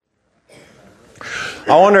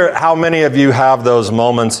I wonder how many of you have those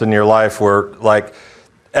moments in your life where, like,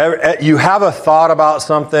 you have a thought about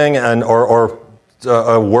something or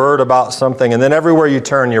a word about something, and then everywhere you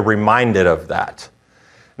turn, you're reminded of that.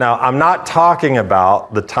 Now, I'm not talking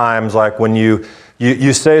about the times like when you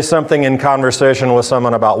say something in conversation with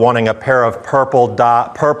someone about wanting a pair of purple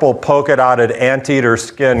polka-dotted anteater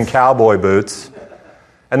skin cowboy boots,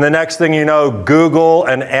 and the next thing you know, Google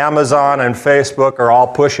and Amazon and Facebook are all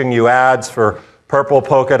pushing you ads for purple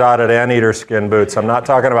polka-dotted anteater skin boots. I'm not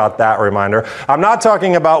talking about that reminder. I'm not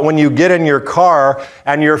talking about when you get in your car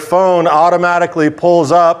and your phone automatically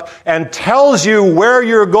pulls up and tells you where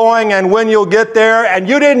you're going and when you'll get there, and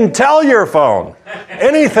you didn't tell your phone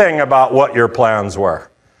anything about what your plans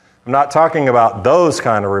were. I'm not talking about those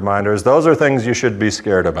kind of reminders. Those are things you should be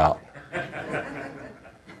scared about.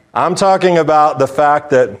 I'm talking about the fact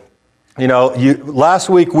that, last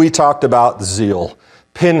week we talked about zeal.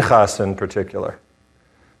 Pinchas in particular.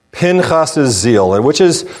 Pinchas' zeal, which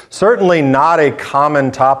is certainly not a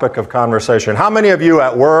common topic of conversation. How many of you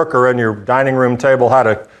at work or in your dining room table had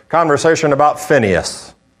a conversation about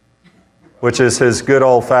Phineas, which is his good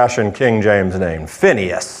old-fashioned King James name,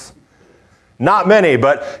 Phineas? Not many,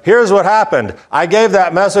 but here's what happened. I gave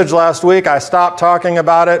that message last week. I stopped talking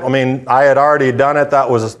about it. I had already done it. That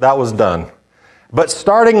was done. But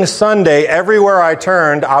starting Sunday, everywhere I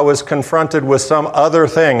turned, I was confronted with some other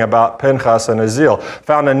thing about Pinchas and his zeal.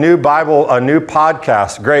 Found a new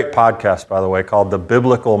podcast, great podcast, by the way, called The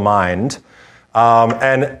Biblical Mind.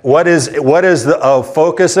 And what is the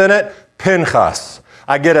focus in it? Pinchas.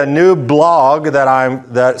 I get a new blog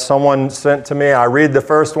that someone sent to me. I read the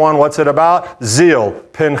first one. What's it about? Zeal,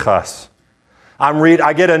 Pinchas.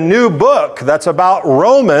 I get a new book that's about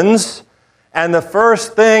Romans. And the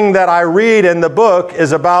first thing that I read in the book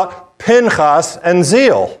is about Pinchas and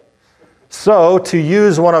zeal. So, to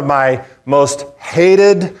use one of my most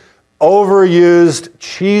hated, overused,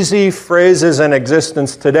 cheesy phrases in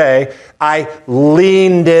existence today, I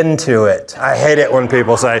leaned into it. I hate it when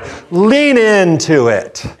people say, lean into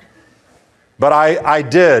it. But I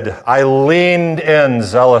did. I leaned in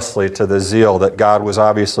zealously to the zeal that God was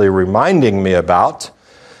obviously reminding me about.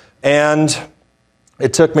 And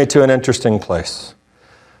it took me to an interesting place.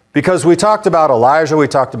 Because we talked about Elijah, we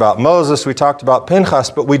talked about Moses, we talked about Pinchas,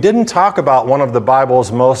 but we didn't talk about one of the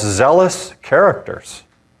Bible's most zealous characters.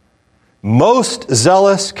 Most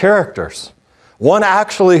zealous characters. One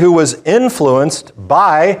actually who was influenced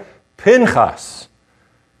by Pinchas.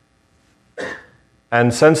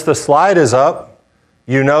 And since the slide is up,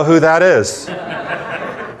 you know who that is.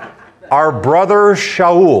 Our brother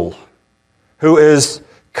Shaul, who is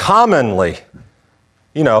commonly,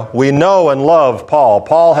 we know and love Paul.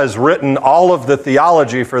 Paul has written all of the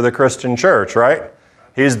theology for the Christian church, right?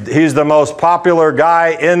 He's the most popular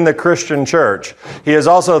guy in the Christian church. He is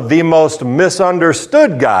also the most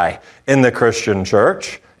misunderstood guy in the Christian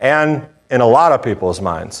church and in a lot of people's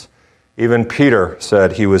minds. Even Peter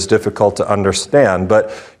said he was difficult to understand.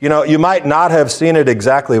 But, you might not have seen it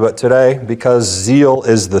exactly, but today, because zeal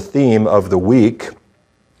is the theme of the week,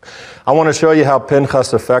 I want to show you how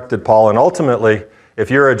Pinchas affected Paul, and ultimately, if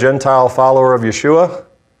you're a Gentile follower of Yeshua,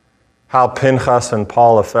 how Pinchas and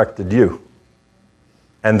Paul affected you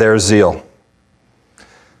and their zeal.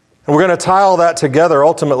 And we're going to tie all that together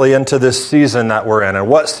ultimately into this season that we're in. And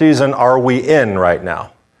what season are we in right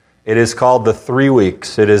now? It is called the 3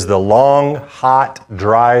 weeks. It is the long, hot,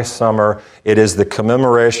 dry summer. It is the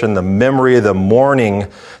commemoration, the memory, the mourning,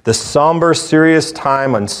 the somber, serious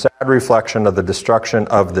time and sad reflection of the destruction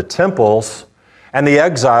of the temples and the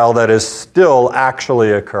exile that is still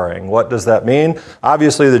actually occurring. What does that mean?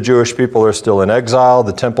 Obviously, the Jewish people are still in exile.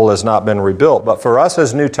 The temple has not been rebuilt. But for us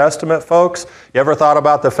as New Testament folks, you ever thought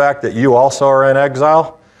about the fact that you also are in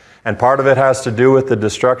exile? And part of it has to do with the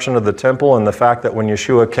destruction of the temple and the fact that when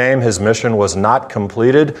Yeshua came, his mission was not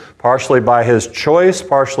completed, partially by his choice,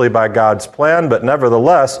 partially by God's plan, but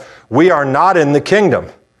nevertheless, we are not in the kingdom.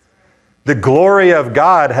 The glory of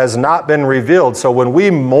God has not been revealed. So when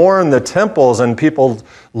we mourn the temples and people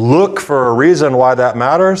look for a reason why that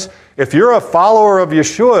matters, if you're a follower of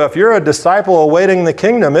Yeshua, if you're a disciple awaiting the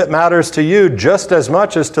kingdom, it matters to you just as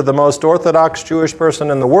much as to the most Orthodox Jewish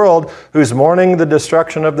person in the world who's mourning the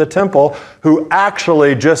destruction of the temple, who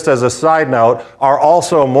actually, just as a side note, are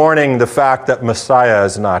also mourning the fact that Messiah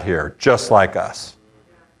is not here, just like us.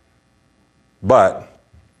 But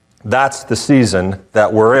that's the season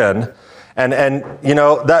that we're in. And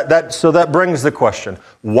so that brings the question,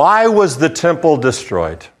 why was the temple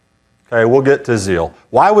destroyed? Okay, we'll get to zeal.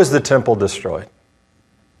 Why was the temple destroyed?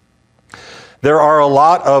 There are a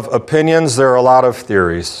lot of opinions, there are a lot of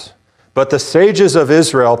theories. But the sages of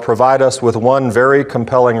Israel provide us with one very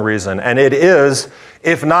compelling reason, and it is,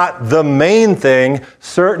 if not the main thing,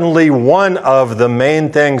 certainly one of the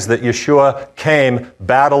main things that Yeshua came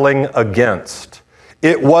battling against.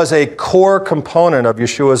 It was a core component of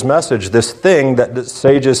Yeshua's message, this thing that the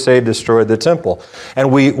sages say destroyed the temple.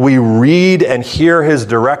 And we read and hear his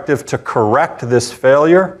directive to correct this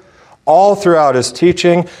failure all throughout his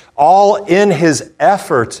teaching, all in his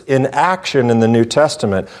efforts in action in the New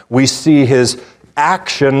Testament. We see his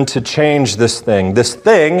action to change this thing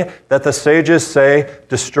that the sages say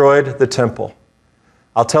destroyed the temple.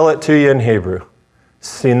 I'll tell it to you in Hebrew.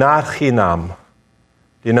 Sinat chinam.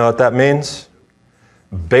 Do you know what that means?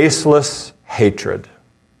 Baseless hatred.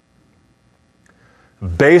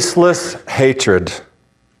 Baseless hatred.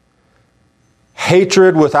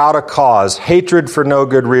 Hatred without a cause. Hatred for no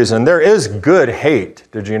good reason. There is good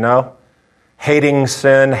hate, did you know? Hating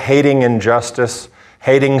sin, hating injustice,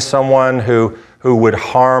 hating someone who would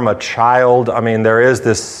harm a child. I mean, there is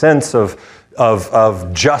this sense of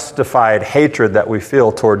justified hatred that we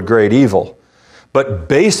feel toward great evil. But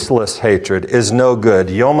baseless hatred is no good.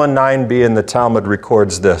 Yoma 9b in the Talmud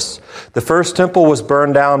records this. The first temple was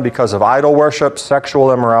burned down because of idol worship,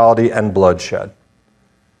 sexual immorality, and bloodshed.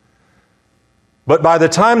 But by the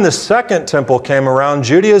time the second temple came around,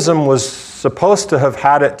 Judaism was supposed to have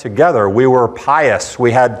had it together. We were pious.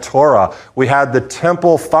 We had Torah. We had the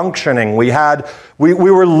temple functioning. We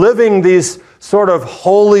were living these sort of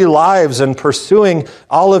holy lives and pursuing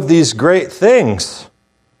all of these great things.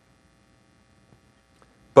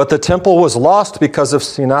 But the temple was lost because of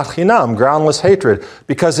sinat chinam, groundless hatred,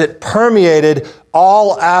 because it permeated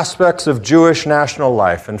all aspects of Jewish national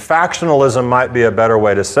life. And factionalism might be a better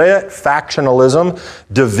way to say it. Factionalism,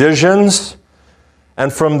 divisions.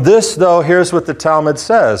 And from this, though, here's what the Talmud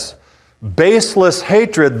says. Baseless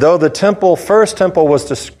hatred, though the first temple was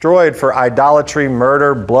destroyed for idolatry,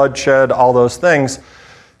 murder, bloodshed, all those things,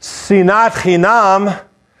 sinat chinam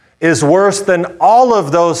is worse than all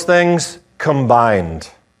of those things combined.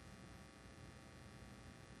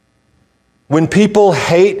 When people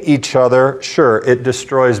hate each other, sure, it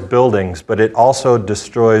destroys buildings, but it also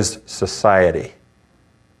destroys society.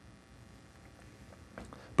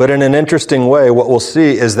 But in an interesting way, what we'll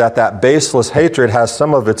see is that baseless hatred has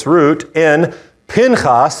some of its root in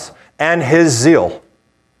Pinchas and his zeal.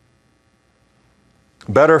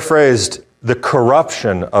 Better phrased, the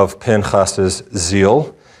corruption of Pinchas's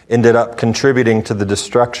zeal ended up contributing to the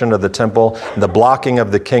destruction of the temple, the blocking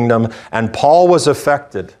of the kingdom, and Paul was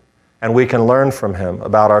affected. And we can learn from him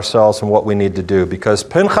about ourselves and what we need to do. Because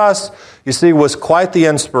Pinchas, you see, was quite the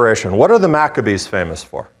inspiration. What are the Maccabees famous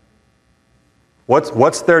for?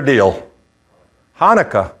 What's their deal?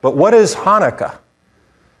 Hanukkah. But what is Hanukkah?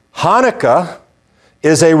 Hanukkah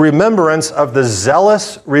is a remembrance of the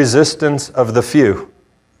zealous resistance of the few.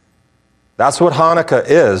 That's what Hanukkah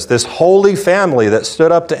is, this holy family that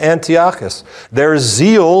stood up to Antiochus. Their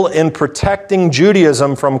zeal in protecting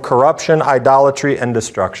Judaism from corruption, idolatry, and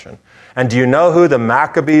destruction. And do you know who the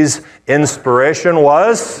Maccabees' inspiration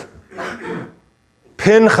was?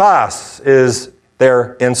 Pinchas is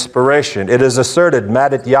their inspiration. It is asserted,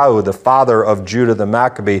 Mattatyahu, the father of Judah the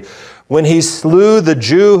Maccabee, when he slew the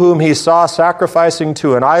Jew whom he saw sacrificing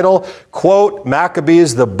to an idol, quote,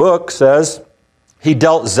 Maccabees, the book says, he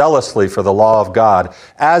dealt zealously for the law of God,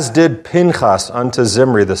 as did Pinchas unto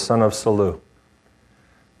Zimri, the son of Salu.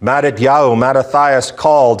 Mattathias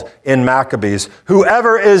called in Maccabees,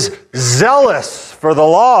 whoever is zealous for the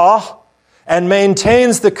law and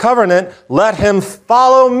maintains the covenant, let him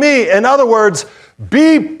follow me. In other words,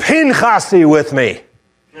 be Pinchasi with me.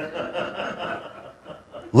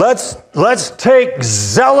 Let's take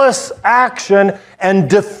zealous action and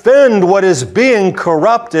defend what is being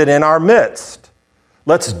corrupted in our midst.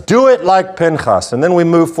 Let's do it like Pinchas. And then we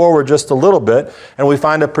move forward just a little bit, and we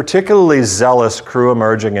find a particularly zealous crew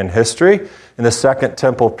emerging in history in the Second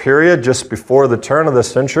Temple period, just before the turn of the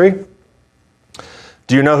century.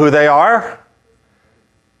 Do you know who they are?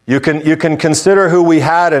 You can consider who we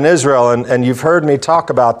had in Israel, and you've heard me talk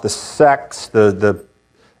about the sects, the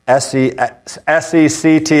S-E-C-T-S,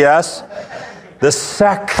 the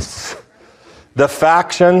sects, the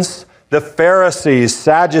factions, the Pharisees,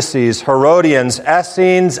 Sadducees, Herodians,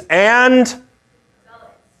 Essenes, and,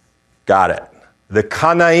 got it, the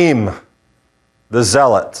Kanaim, the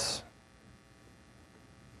Zealots.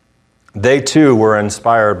 They too were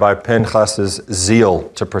inspired by Pinchas's zeal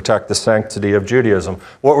to protect the sanctity of Judaism.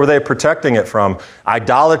 What were they protecting it from?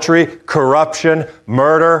 Idolatry, corruption,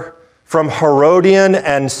 murder, from Herodian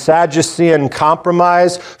and Sadducean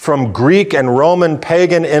compromise, from Greek and Roman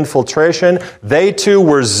pagan infiltration. They too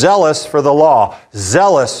were zealous for the law,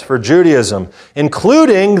 zealous for Judaism,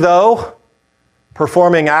 including, though,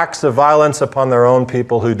 performing acts of violence upon their own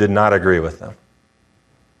people who did not agree with them.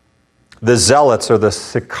 The zealots, or the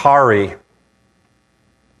Sicarii.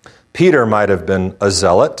 Peter might have been a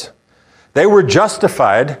zealot. They were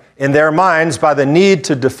justified in their minds by the need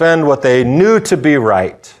to defend what they knew to be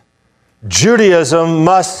right. Judaism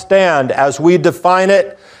must stand as we define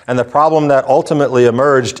it, and the problem that ultimately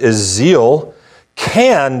emerged is zeal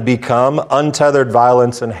can become untethered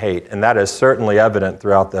violence and hate, and that is certainly evident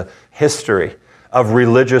throughout the history of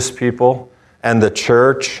religious people and the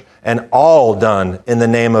church, and all done in the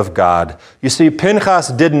name of God. You see, Pinchas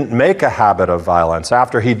didn't make a habit of violence.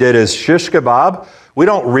 After he did his shish kebab, we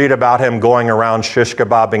don't read about him going around shish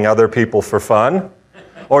kebabbing other people for fun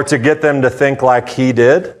or to get them to think like he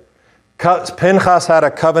did. Pinchas had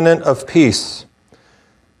a covenant of peace.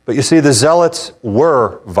 But you see, the zealots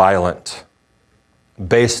were violent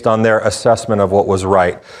based on their assessment of what was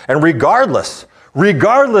right. And regardless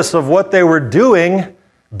of what they were doing,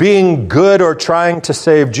 being good or trying to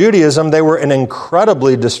save Judaism, they were an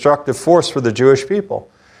incredibly destructive force for the Jewish people.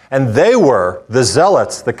 And they were, the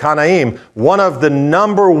zealots, the Kanaim, one of the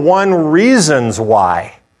number one reasons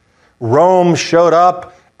why Rome showed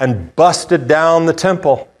up and busted down the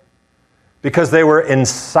temple. Because they were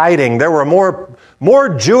inciting. There were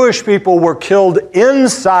more Jewish people were killed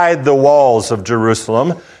inside the walls of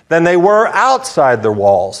Jerusalem than they were outside the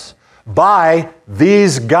walls by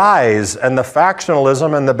these guys and the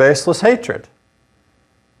factionalism and the baseless hatred.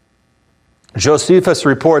 Josephus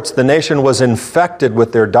reports the nation was infected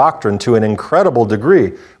with their doctrine to an incredible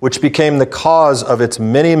degree, which became the cause of its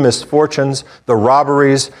many misfortunes, the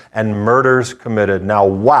robberies and murders committed. Now,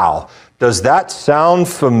 wow. Does that sound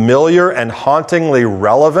familiar and hauntingly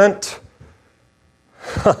relevant?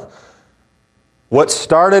 What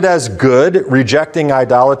started as good, rejecting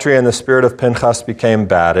idolatry in the spirit of Pinchas, became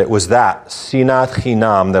bad. It was that, sinat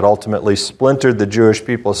chinam, that ultimately splintered the Jewish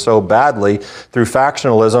people so badly through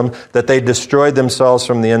factionalism that they destroyed themselves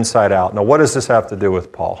from the inside out. Now, what does this have to do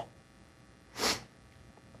with Paul?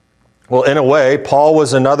 Well, in a way, Paul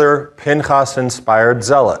was another Pinchas-inspired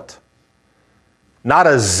zealot. Not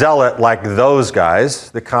a zealot like those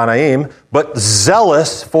guys, the Kanaim, but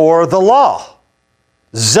zealous for the law.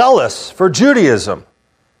 Zealous for Judaism.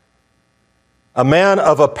 A man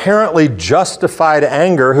of apparently justified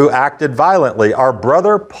anger who acted violently. Our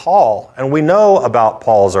brother Paul, and we know about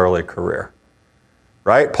Paul's early career,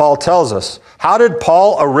 right? Paul tells us. How did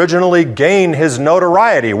Paul originally gain his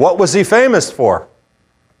notoriety? What was he famous for?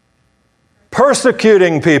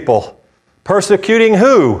 Persecuting people. Persecuting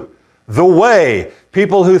who? The way,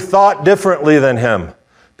 people who thought differently than him,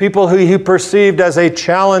 people who he perceived as a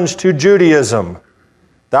challenge to Judaism.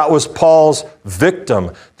 That was Paul's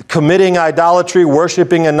victim. Committing idolatry,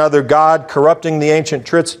 worshiping another god, corrupting the ancient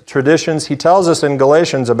traditions. He tells us in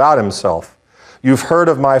Galatians about himself. You've heard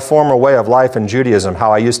of my former way of life in Judaism,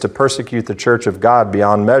 how I used to persecute the church of God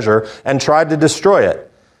beyond measure and tried to destroy it.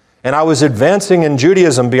 And I was advancing in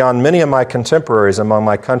Judaism beyond many of my contemporaries among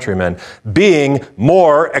my countrymen, being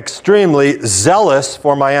more extremely zealous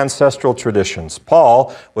for my ancestral traditions.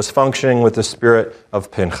 Paul was functioning with the spirit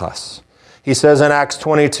of Pinchas. He says in Acts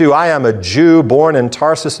 22, I am a Jew born in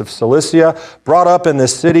Tarsus of Cilicia, brought up in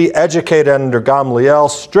this city, educated under Gamaliel,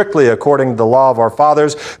 strictly according to the law of our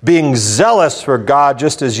fathers, being zealous for God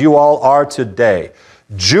just as you all are today.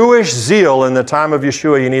 Jewish zeal in the time of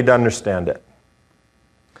Yeshua, you need to understand it.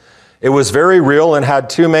 It was very real and had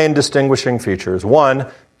two main distinguishing features. One,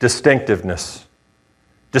 distinctiveness.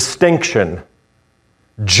 Distinction.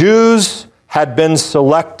 Jews had been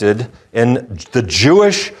selected in the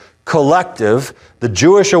Jewish collective, the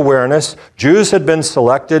Jewish awareness. Jews had been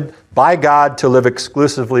selected by God to live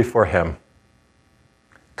exclusively for Him.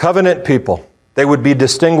 Covenant people. They would be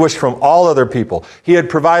distinguished from all other people. He had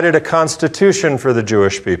provided a constitution for the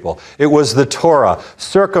Jewish people. It was the Torah,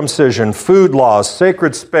 circumcision, food laws,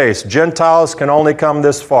 sacred space. Gentiles can only come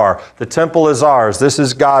this far. The temple is ours. This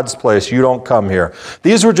is God's place. You don't come here.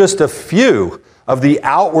 These were just a few of the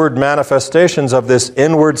outward manifestations of this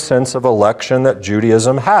inward sense of election that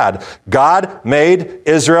Judaism had. God made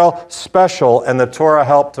Israel special, and the Torah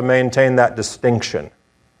helped to maintain that distinction.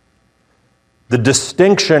 The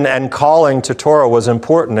distinction and calling to Torah was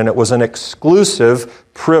important, and it was an exclusive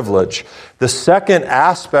privilege. The second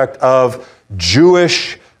aspect of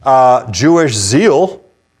Jewish zeal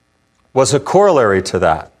was a corollary to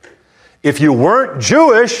that. If you weren't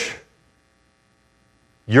Jewish,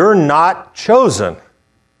 you're not chosen.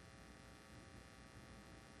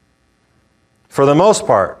 For the most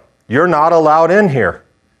part, you're not allowed in here.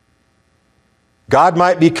 God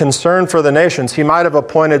might be concerned for the nations. He might have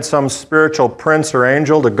appointed some spiritual prince or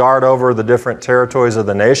angel to guard over the different territories of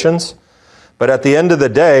the nations. But at the end of the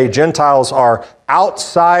day, Gentiles are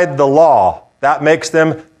outside the law. That makes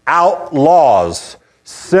them outlaws,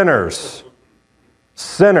 sinners.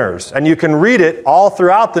 Sinners. And you can read it all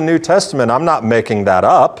throughout the New Testament. I'm not making that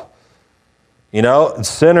up. You know,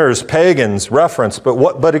 sinners, pagans, reference.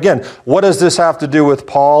 But again, what does this have to do with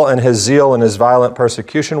Paul and his zeal and his violent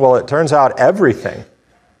persecution? Well, it turns out everything.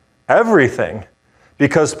 Everything.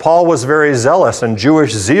 Because Paul was very zealous, and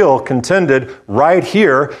Jewish zeal contended right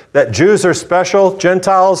here that Jews are special,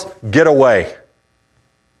 Gentiles, get away.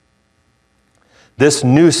 This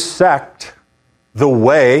new sect, the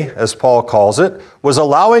way, as Paul calls it, was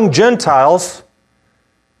allowing Gentiles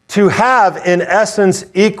to have, in essence,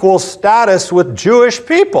 equal status with Jewish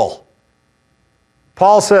people.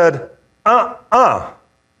 Paul said, no.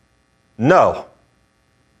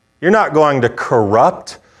 You're not going to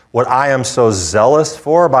corrupt what I am so zealous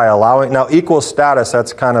for by allowing... Now, equal status,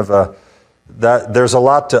 that's kind of there's a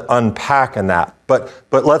lot to unpack in that. But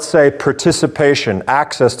let's say participation,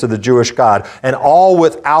 access to the Jewish God, and all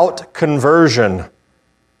without conversion.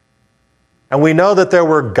 And we know that there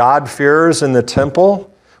were God-fearers in the temple.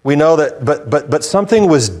 We know that, but something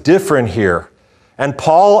was different here. And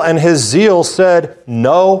Paul and his zeal said,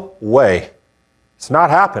 no way. It's not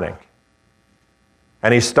happening.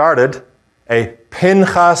 And he started a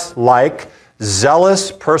Pinchas-like,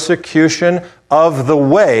 zealous persecution of the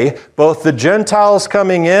way, both the Gentiles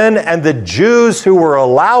coming in and the Jews who were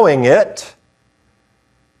allowing it,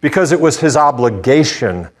 because it was his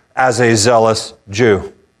obligation as a zealous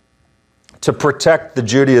Jew to protect the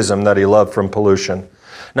Judaism that he loved from pollution.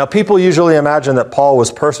 Now, people usually imagine that Paul was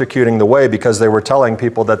persecuting the way because they were telling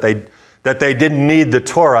people that they didn't need the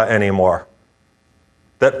Torah anymore.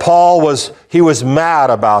 That Paul was mad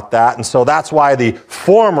about that, and so that's why the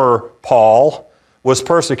former Paul was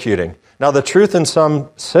persecuting. Now, the truth in some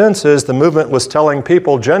sense is the movement was telling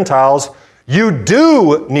people, Gentiles, you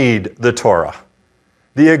do need the Torah.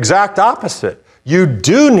 The exact opposite. You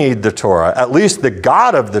do need the Torah, at least the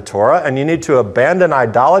God of the Torah, and you need to abandon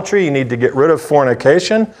idolatry. You need to get rid of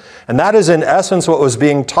fornication. And that is in essence what was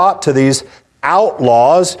being taught to these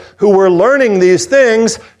outlaws who were learning these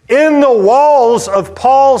things in the walls of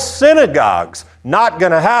Paul's synagogues. Not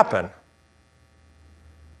going to happen.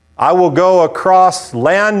 I will go across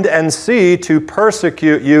land and sea to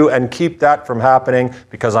persecute you and keep that from happening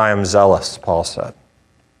because I am zealous, Paul said.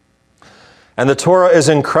 And the Torah is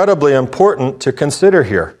incredibly important to consider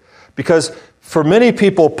here. Because for many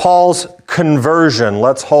people, Paul's conversion,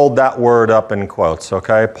 let's hold that word up in quotes,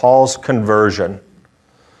 okay? Paul's conversion.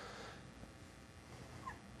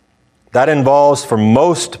 That involves, for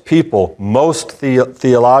most people, most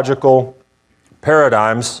theological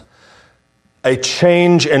paradigms, a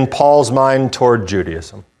change in Paul's mind toward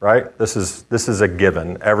Judaism, right? This is a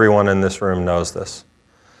given. Everyone in this room knows this.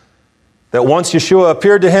 That once Yeshua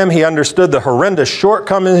appeared to him, he understood the horrendous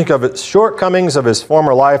shortcomings of his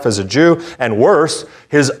former life as a Jew, and worse,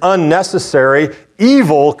 his unnecessary,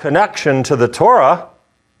 evil connection to the Torah.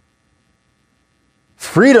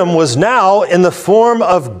 Freedom was now in the form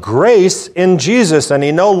of grace in Jesus, and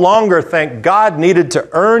he no longer, thank God, needed to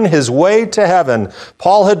earn his way to heaven.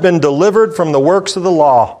 Paul had been delivered from the works of the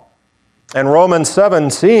law. And Romans 7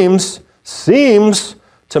 seems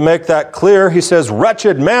to make that clear. He says,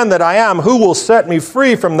 wretched man that I am, who will set me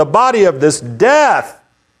free from the body of this death?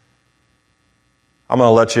 I'm going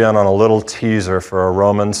to let you in on a little teaser for a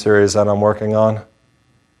Roman series that I'm working on.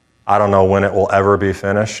 I don't know when it will ever be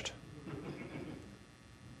finished.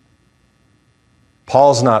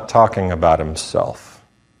 Paul's not talking about himself.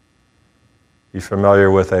 You familiar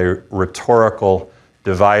with a rhetorical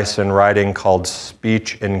device in writing called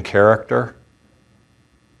speech in character?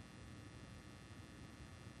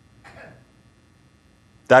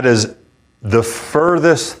 That is the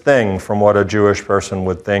furthest thing from what a Jewish person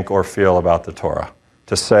would think or feel about the Torah.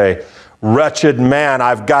 To say, wretched man,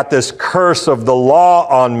 I've got this curse of the law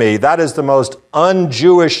on me. That is the most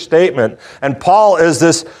un-Jewish statement. And Paul is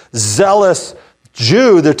this zealous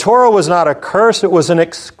Jew. The Torah was not a curse, it was an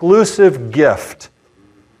exclusive gift.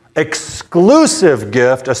 Exclusive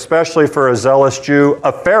gift, especially for a zealous Jew,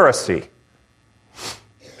 a Pharisee.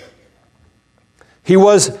 He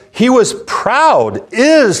was proud,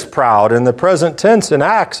 is proud in the present tense in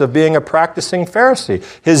Acts of being a practicing Pharisee.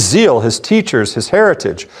 His zeal, his teachers, his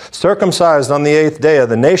heritage, circumcised on the 8th day of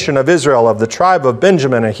the nation of Israel, of the tribe of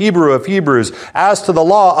Benjamin, a Hebrew of Hebrews, as to the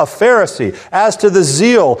law, a Pharisee, as to the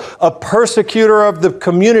zeal, a persecutor of the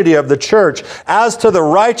community of the church, as to the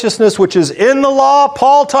righteousness which is in the law,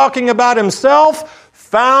 Paul talking about himself,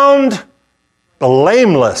 found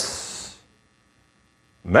blameless.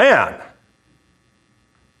 Man.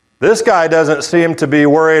 This guy doesn't seem to be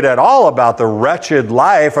worried at all about the wretched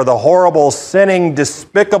life or the horrible, sinning,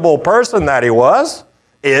 despicable person that he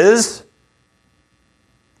is.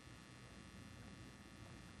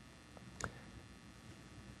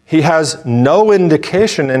 He has no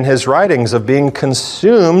indication in his writings of being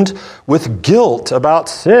consumed with guilt about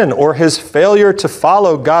sin or his failure to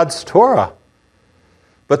follow God's Torah.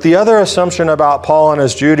 But the other assumption about Paul and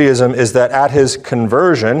his Judaism is that at his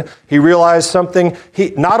conversion, he realized something.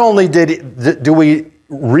 Not only do we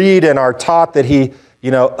read and are taught that he,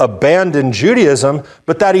 abandoned Judaism,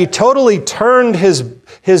 but that he totally turned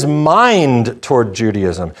his mind toward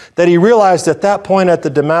Judaism. That he realized at that point at the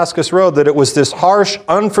Damascus Road that it was this harsh,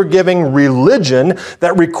 unforgiving religion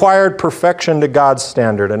that required perfection to God's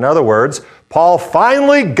standard. In other words, Paul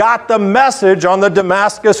finally got the message on the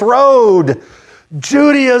Damascus Road.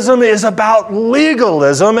 Judaism is about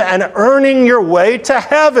legalism and earning your way to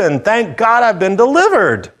heaven. Thank God I've been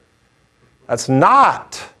delivered. That's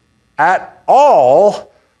not at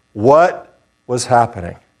all what was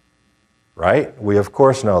happening. Right? We of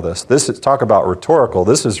course know this. This is talk about rhetorical.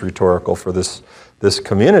 This is rhetorical for this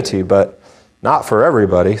community, but not for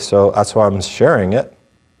everybody. So that's why I'm sharing it.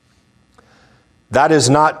 That is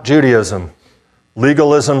not Judaism.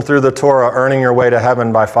 Legalism through the Torah, earning your way to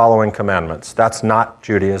heaven by following commandments. That's not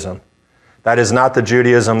Judaism. That is not the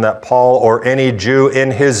Judaism that Paul or any Jew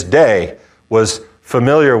in his day was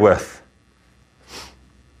familiar with.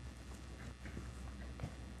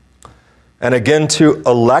 And again, to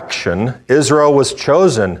election, Israel was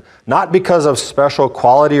chosen not because of special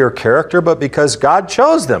quality or character, but because God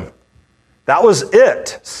chose them. That was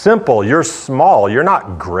it. Simple. You're small. You're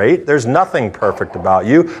not great. There's nothing perfect about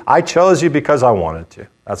you. I chose you because I wanted to.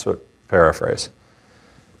 That's what paraphrase.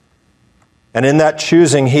 And in that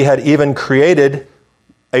choosing, he had even created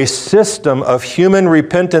a system of human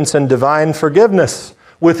repentance and divine forgiveness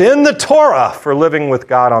within the Torah for living with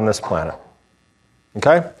God on this planet.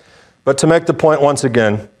 Okay? But to make the point once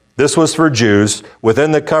again, this was for Jews.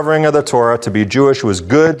 Within the covering of the Torah, to be Jewish was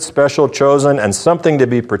good, special, chosen, and something to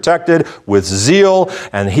be protected with zeal.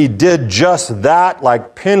 And he did just that,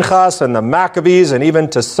 like Pinchas and the Maccabees, and even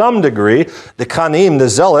to some degree, the Kanim, the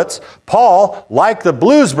zealots. Paul, like the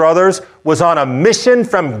Blues Brothers, was on a mission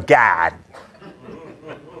from God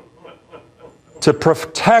to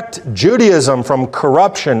protect Judaism from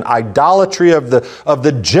corruption, idolatry of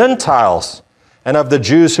the Gentiles, and of the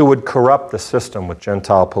Jews who would corrupt the system with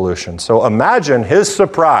Gentile pollution. So imagine his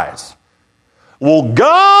surprise. Well,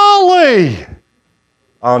 golly,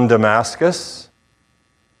 on Damascus,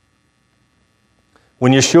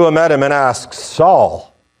 when Yeshua met him and asked,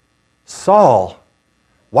 Saul,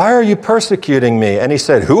 why are you persecuting me? And he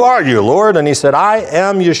said, who are you, Lord? And he said, I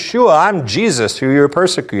am Yeshua. I'm Jesus who you're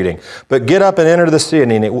persecuting. But get up and enter the city,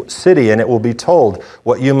 and it will be told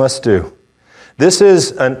what you must do. This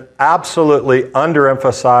is an absolutely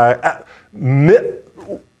underemphasized,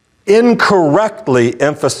 incorrectly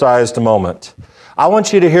emphasized moment. I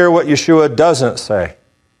want you to hear what Yeshua doesn't say.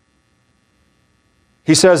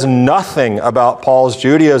 He says nothing about Paul's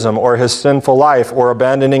Judaism or his sinful life or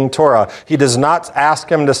abandoning Torah. He does not ask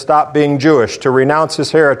him to stop being Jewish, to renounce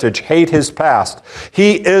his heritage, hate his past.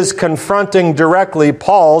 He is confronting directly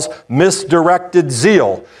Paul's misdirected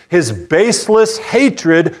zeal, his baseless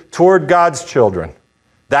hatred toward God's children.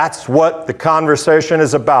 That's what the conversation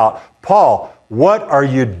is about. Paul, what are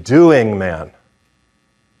you doing, man?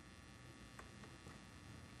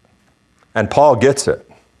 And Paul gets it.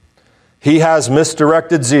 He has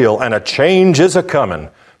misdirected zeal, and a change is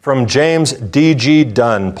a-coming. From James D.G.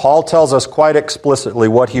 Dunn, Paul tells us quite explicitly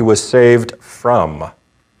what he was saved from.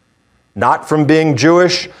 Not from being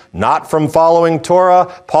Jewish, not from following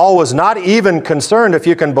Torah. Paul was not even concerned, if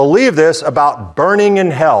you can believe this, about burning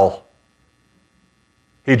in hell.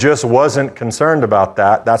 He just wasn't concerned about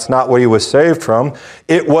that. That's not what he was saved from.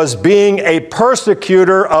 It was being a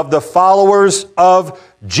persecutor of the followers of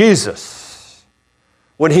Jesus.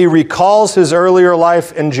 When he recalls his earlier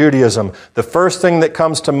life in Judaism, the first thing that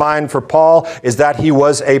comes to mind for Paul is that he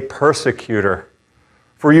was a persecutor.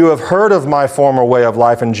 For you have heard of my former way of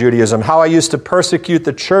life in Judaism, how I used to persecute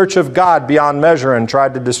the church of God beyond measure and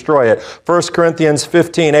tried to destroy it. 1 Corinthians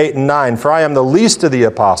 15, 8 and 9. For I am the least of the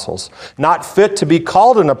apostles, not fit to be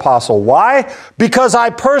called an apostle. Why? Because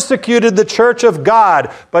I persecuted the church of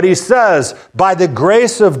God. But he says, by the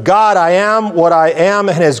grace of God I am what I am,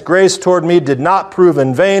 and his grace toward me did not prove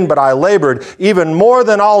in vain, but I labored even more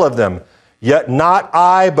than all of them. Yet not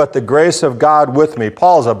I, but the grace of God with me.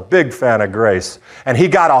 Paul's a big fan of grace. And he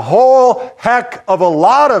got a whole heck of a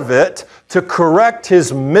lot of it to correct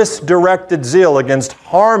his misdirected zeal against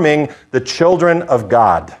harming the children of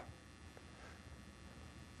God.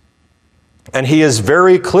 And he is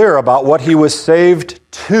very clear about what he was saved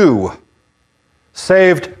to.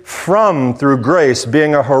 Saved from through grace,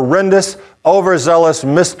 being a horrendous, overzealous,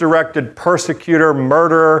 misdirected persecutor,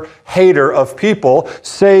 murderer, hater of people.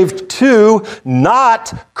 Saved to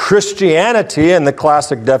not Christianity in the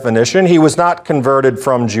classic definition. He was not converted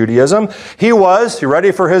from Judaism. He was, you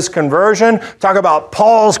ready for his conversion? Talk about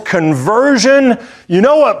Paul's conversion. You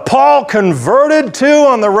know what Paul converted to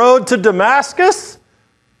on the road to Damascus?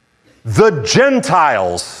 The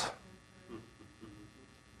Gentiles.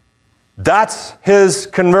 That's his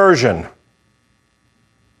conversion.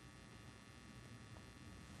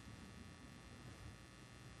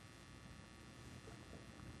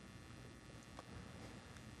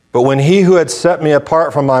 But when he who had set me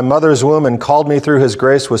apart from my mother's womb and called me through his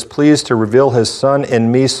grace was pleased to reveal his Son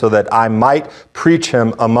in me so that I might preach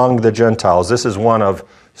him among the Gentiles. This is one of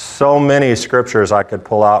so many scriptures I could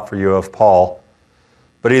pull out for you of Paul.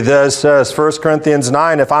 But he then says, 1 Corinthians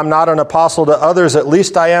 9, if I'm not an apostle to others, at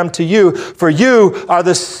least I am to you. For you are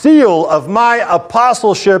the seal of my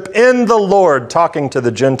apostleship in the Lord, talking to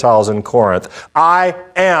the Gentiles in Corinth. I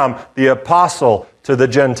am the apostle to the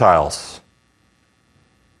Gentiles.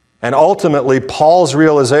 And ultimately, Paul's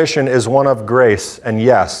realization is one of grace. And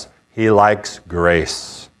yes, he likes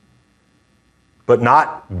grace. But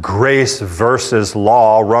not grace versus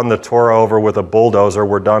law, run the Torah over with a bulldozer,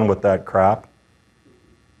 we're done with that crap.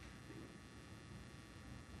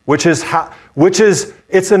 Which is,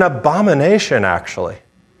 it's an abomination, actually,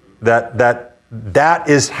 that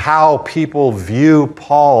is how people view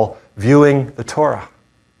Paul viewing the Torah.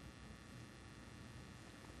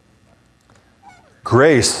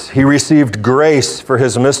 Grace. He received grace for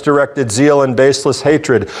his misdirected zeal and baseless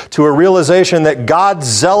hatred to a realization that God's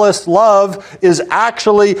zealous love is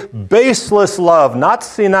actually baseless love, not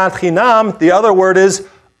sinat chinam. The other word is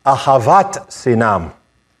ahavat sinam.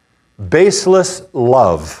 Baseless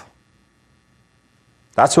love.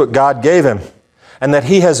 That's what God gave him. And that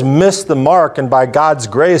he has missed the mark, and by God's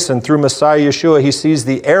grace and through Messiah Yeshua, he sees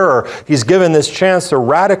the error. He's given this chance to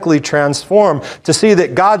radically transform, to see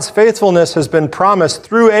that God's faithfulness has been promised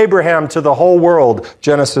through Abraham to the whole world,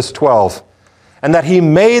 Genesis 12. And that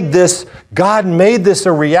God made this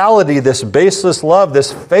a reality, this baseless love,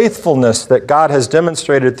 this faithfulness that God has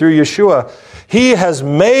demonstrated through Yeshua. He has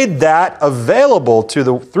made that available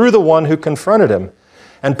through the one who confronted him.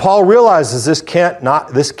 And Paul realizes this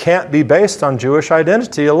can't be based on Jewish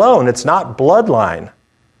identity alone. It's not bloodline.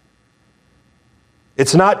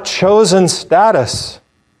 It's not chosen status.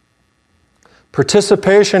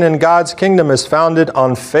 Participation in God's kingdom is founded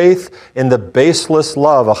on faith in the baseless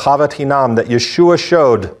love, ahavat hinam, that Yeshua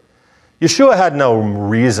showed. Yeshua had no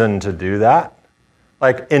reason to do that.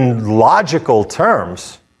 Like in logical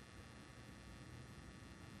terms,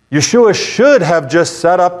 Yeshua should have just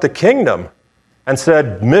set up the kingdom and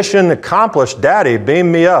said, mission accomplished, Daddy,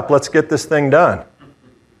 beam me up, let's get this thing done.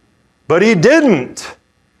 But he didn't.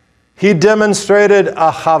 He demonstrated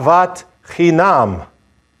ahavat chinam,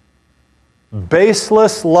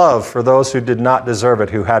 baseless love for those who did not deserve it,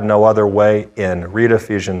 who had no other way in. Read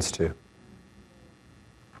Ephesians 2.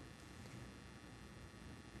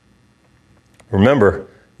 Remember,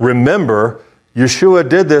 Yeshua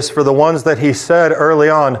did this for the ones that he said early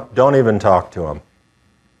on, don't even talk to them.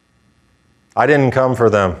 I didn't come for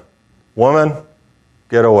them. Woman,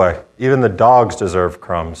 get away. Even the dogs deserve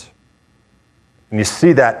crumbs. And you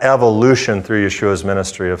see that evolution through Yeshua's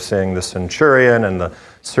ministry of seeing the centurion and the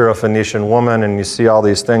Syrophoenician woman, and you see all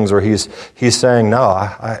these things where he's saying,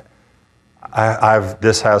 no,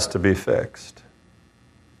 this has to be fixed.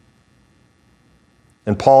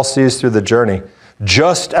 And Paul sees through the journey,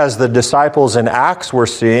 just as the disciples in Acts were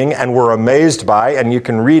seeing and were amazed by, and you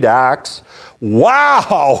can read Acts,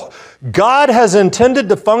 wow, God has intended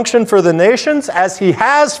to function for the nations as he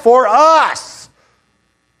has for us,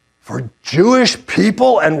 for Jewish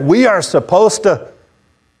people, and we are supposed to,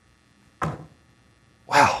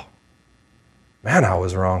 wow, man, I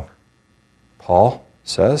was wrong. Paul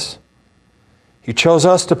says, He chose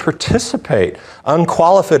us to participate,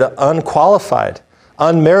 unqualified,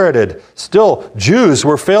 unmerited. Still, Jews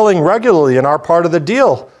were failing regularly in our part of the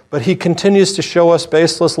deal, but he continues to show us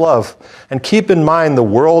baseless love. And keep in mind the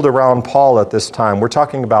world around Paul at this time. We're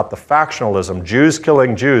talking about the factionalism, Jews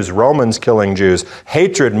killing Jews, Romans killing Jews,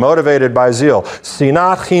 hatred motivated by zeal,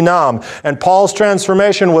 sinat chinam. And Paul's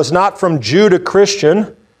transformation was not from Jew to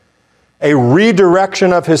Christian, a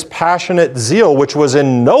redirection of his passionate zeal, which was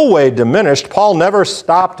in no way diminished. Paul never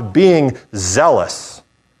stopped being zealous,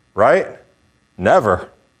 right? Never.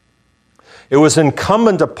 It was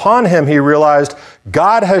incumbent upon him, he realized,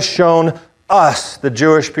 God has shown us, the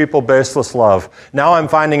Jewish people, baseless love. Now I'm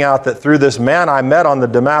finding out that through this man I met on the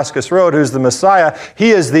Damascus Road, who's the Messiah,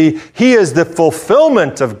 he is the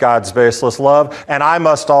fulfillment of God's baseless love, and I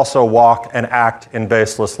must also walk and act in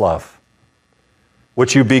baseless love.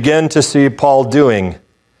 Which you begin to see Paul doing,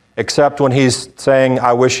 except when he's saying,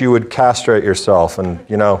 I wish you would castrate yourself, and,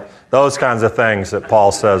 those kinds of things that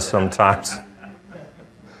Paul says sometimes.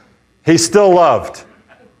 He still loved.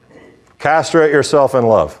 Castrate yourself in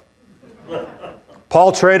love.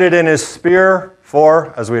 Paul traded in his spear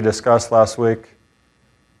for, as we discussed last week,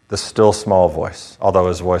 the still small voice. Although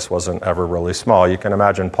his voice wasn't ever really small. You can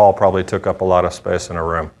imagine Paul probably took up a lot of space in a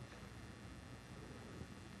room.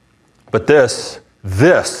 But this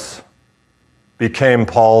became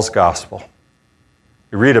Paul's gospel.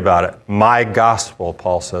 You read about it. My gospel,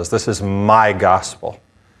 Paul says. This is my gospel.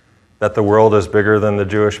 That the world is bigger than the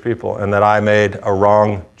Jewish people, and that I made a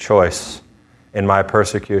wrong choice in my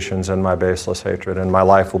persecutions and my baseless hatred, and my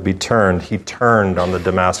life will be turned. He turned on the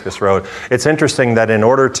Damascus Road. It's interesting that in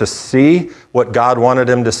order to see what God wanted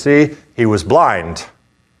him to see, he was blind.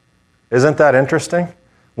 Isn't that interesting?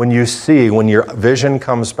 When you see, when your vision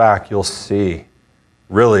comes back, you'll see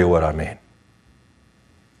really what I mean.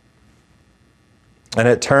 And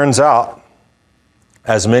it turns out,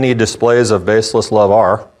 as many displays of baseless love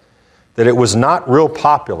are, that it was not real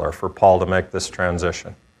popular for Paul to make this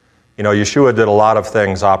transition. Yeshua did a lot of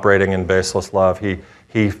things operating in baseless love. He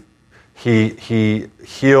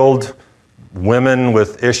healed women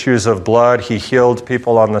with issues of blood. He healed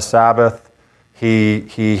people on the Sabbath.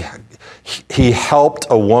 He helped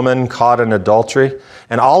a woman caught in adultery.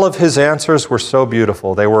 And all of his answers were so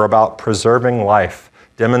beautiful. They were about preserving life,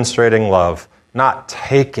 demonstrating love, not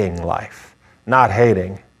taking life, not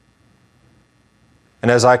hating. And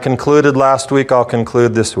as I concluded last week, I'll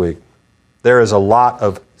conclude this week. There is a lot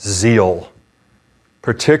of zeal,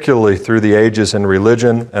 particularly through the ages in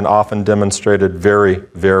religion, and often demonstrated very,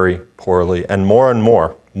 very poorly. And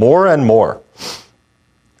more,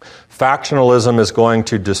 factionalism is going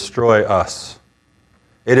to destroy us.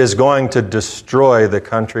 It is going to destroy the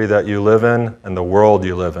country that you live in and the world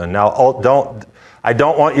you live in. Now, I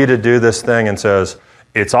don't want you to do this thing and says,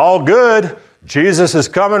 it's all good. Jesus is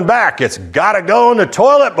coming back. It's got to go in the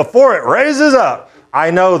toilet before it raises up.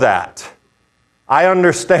 I know that. I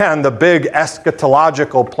understand the big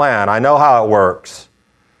eschatological plan. I know how it works.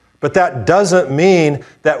 But that doesn't mean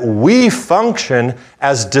that we function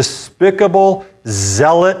as despicable,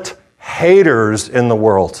 zealot haters in the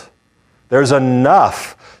world. There's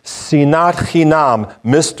enough sinat chinam,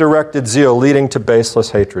 misdirected zeal leading to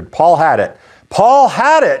baseless hatred. Paul had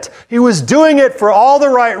it. He was doing it for all the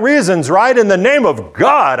right reasons, right? In the name of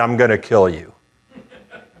God, I'm going to kill you.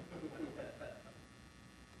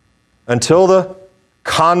 Until the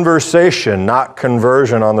conversation, not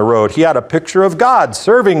conversion on the road. He had a picture of God,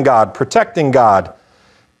 serving God, protecting God.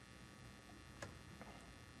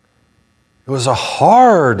 It was a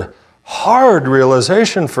hard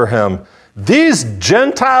realization for him. These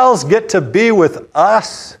Gentiles get to be with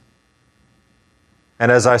us.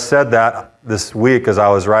 And as I said that this week as I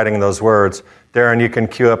was writing those words, Darren, you can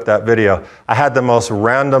cue up that video. I had the most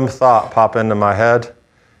random thought pop into my head,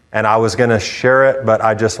 and I was going to share it, but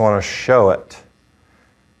I just want to show it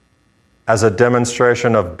as a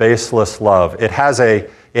demonstration of baseless love. It has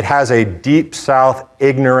a deep south,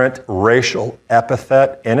 ignorant, racial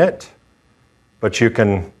epithet in it, but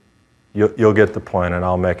you'll get the point, and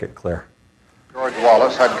I'll make it clear. George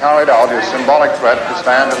Wallace had carried out his symbolic threat to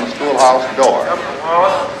stand in the schoolhouse door.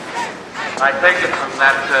 Wallace, I take it from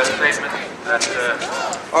that statement that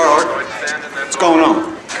George would stand in that What's going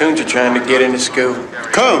on? Coons are trying to get into school.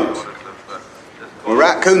 Coons? Well,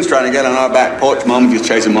 raccoons trying to get on our back porch. Mom just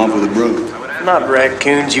chased them off with a broom. Not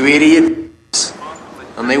raccoons, you idiot.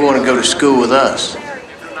 And they want to go to school with us.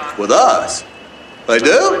 With us? They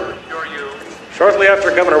do? Shortly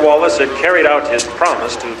after Governor Wallace had carried out his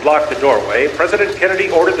promise to block the doorway, President Kennedy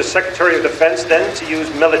ordered the Secretary of Defense then to use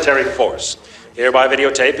military force. Here by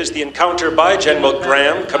videotape is the encounter by General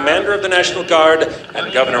Graham, commander of the National Guard,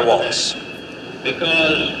 and Governor Wallace.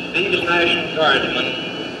 because these National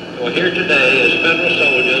Guardsmen who are here today as federal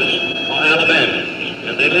soldiers are Alabamians,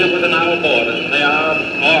 and they live within our borders, and they are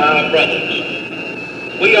our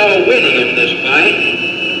brothers. We are winning in this fight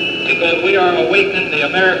because we are awakening the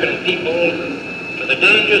American people to the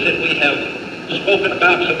dangers that we have spoken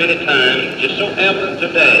about so many times, which is so evident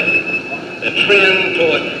today, the trend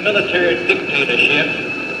toward military dictatorship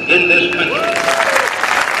in this country.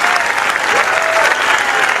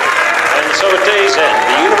 And so at day's end,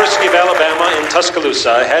 the University of Alabama in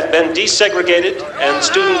Tuscaloosa had been desegregated, and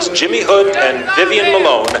students Jimmy Hood and Vivian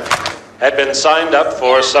Malone had been signed up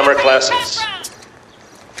for summer classes.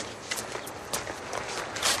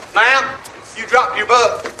 Ma'am, you dropped your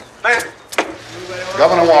book. Ma'am.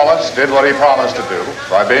 Governor Wallace did what he promised to do.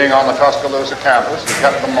 By being on the Tuscaloosa campus, he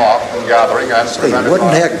kept them off from gathering and prevented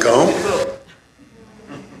Wouldn't that go?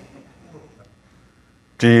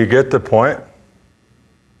 Do you get the point?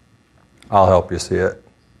 I'll help you see it.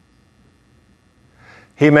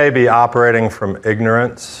 He may be operating from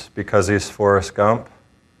ignorance because he's Forrest Gump,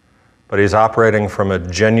 but he's operating from a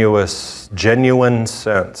genuine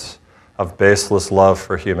sense of baseless love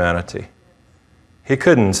for humanity. He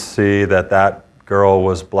couldn't see that that girl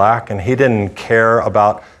was black, and he didn't care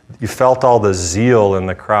about, you felt all the zeal in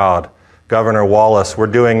the crowd. Governor Wallace, we're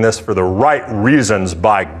doing this for the right reasons,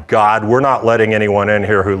 by God. We're not letting anyone in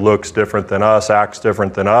here who looks different than us, acts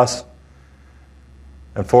different than us.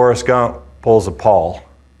 And Forrest Gump pulls a Paul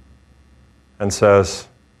and says,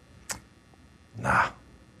 nah,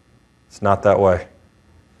 it's not that way.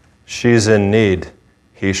 She's in need.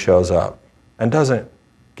 He shows up and doesn't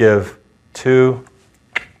give two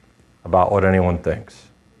about what anyone thinks.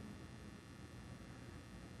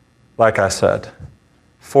 Like I said,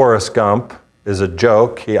 Forrest Gump is a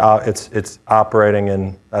joke. It's operating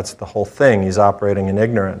in, that's the whole thing. He's operating in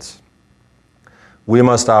ignorance. We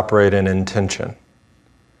must operate in intention,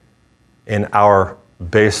 in our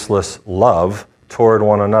baseless love toward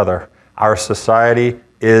one another. Our society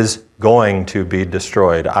is going to be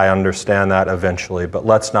destroyed. I understand that eventually, but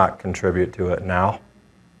let's not contribute to it now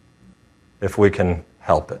if we can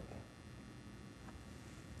help it.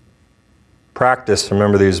 Practice,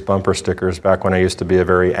 remember these bumper stickers back when I used to be a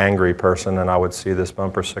very angry person, and I would see this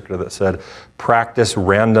bumper sticker that said, practice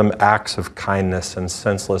random acts of kindness and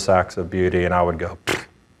senseless acts of beauty, and I would go,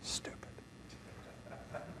 stupid.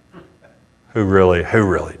 Who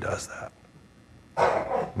really does that?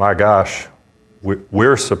 My gosh,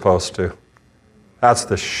 we're supposed to. That's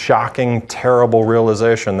the shocking, terrible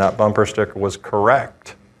realization that bumper sticker was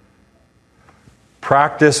correct.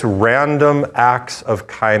 Practice random acts of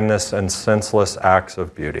kindness and senseless acts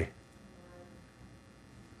of beauty.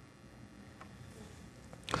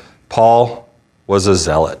 Paul was a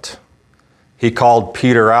zealot. He called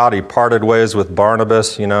Peter out. He parted ways with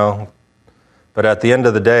Barnabas, But at the end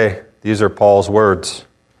of the day, these are Paul's words.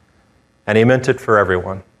 And he meant it for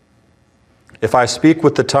everyone. If I speak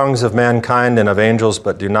with the tongues of mankind and of angels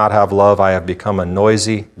but do not have love, I have become a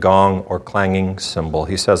noisy gong or clanging cymbal.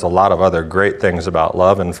 He says a lot of other great things about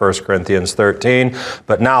love in 1 Corinthians 13.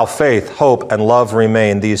 But now faith, hope, and love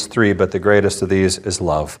remain, these three, but the greatest of these is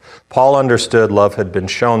love. Paul understood love had been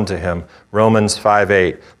shown to him, Romans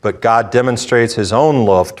 5:8. But God demonstrates his own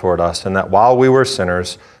love toward us, in that while we were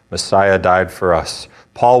sinners, Messiah died for us.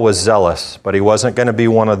 Paul was zealous, but he wasn't going to be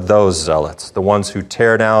one of those zealots, the ones who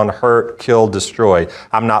tear down, hurt, kill, destroy.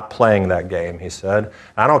 I'm not playing that game, he said.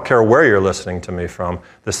 I don't care where you're listening to me from.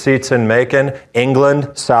 The seats in Macon, England,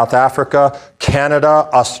 South Africa, Canada,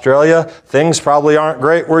 Australia, things probably aren't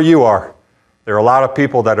great where you are. There are a lot of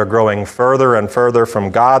people that are growing further and further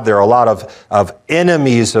from God. There are a lot of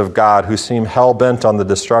enemies of God who seem hell-bent on the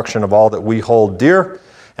destruction of all that we hold dear.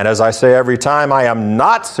 And as I say every time, I am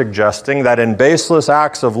not suggesting that in baseless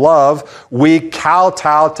acts of love, we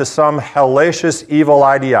kowtow to some hellacious evil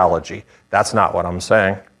ideology. That's not what I'm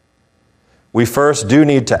saying. We first do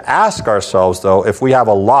need to ask ourselves, though, if we have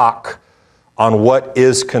a lock on what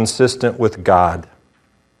is consistent with God.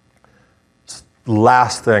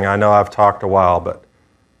 Last thing, I know I've talked a while, but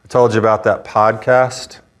I told you about that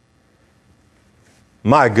podcast.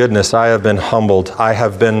 My goodness, I have been humbled. I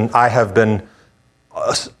have been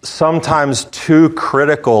sometimes too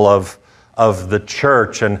critical of the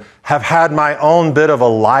church and have had my own bit of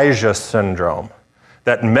Elijah syndrome.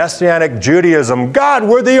 That Messianic Judaism, God,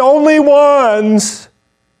 we're the only ones.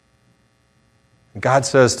 God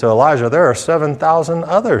says to Elijah, there are 7,000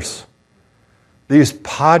 others. This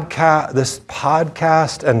podcast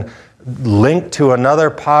and link to another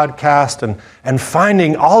podcast and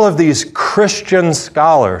finding all of these Christian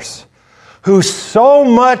scholars who so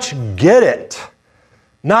much get it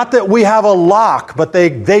Not that we have a lock, but they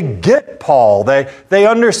get Paul. They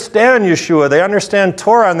understand Yeshua. They understand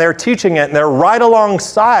Torah, and they're teaching it, and they're right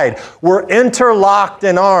alongside. We're interlocked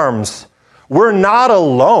in arms. We're not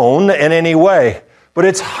alone in any way. But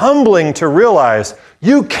it's humbling to realize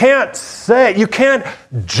you can't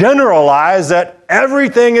generalize that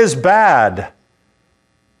everything is bad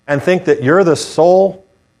and think that you're the sole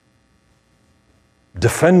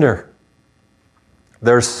defender.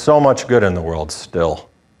 There's so much good in the world still.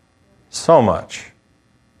 So much.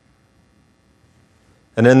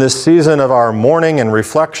 And in this season of our mourning and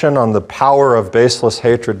reflection on the power of baseless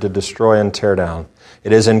hatred to destroy and tear down,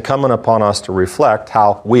 it is incumbent upon us to reflect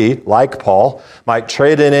how we, like Paul, might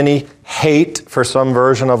trade in any hate for some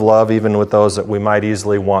version of love, even with those that we might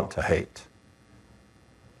easily want to hate.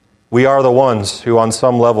 We are the ones who on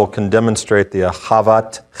some level can demonstrate the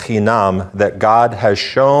ahavat chinam that God has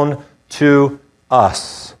shown to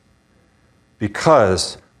us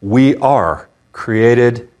because we are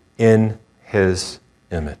created in His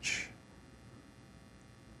image.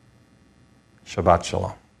 Shabbat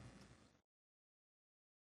Shalom.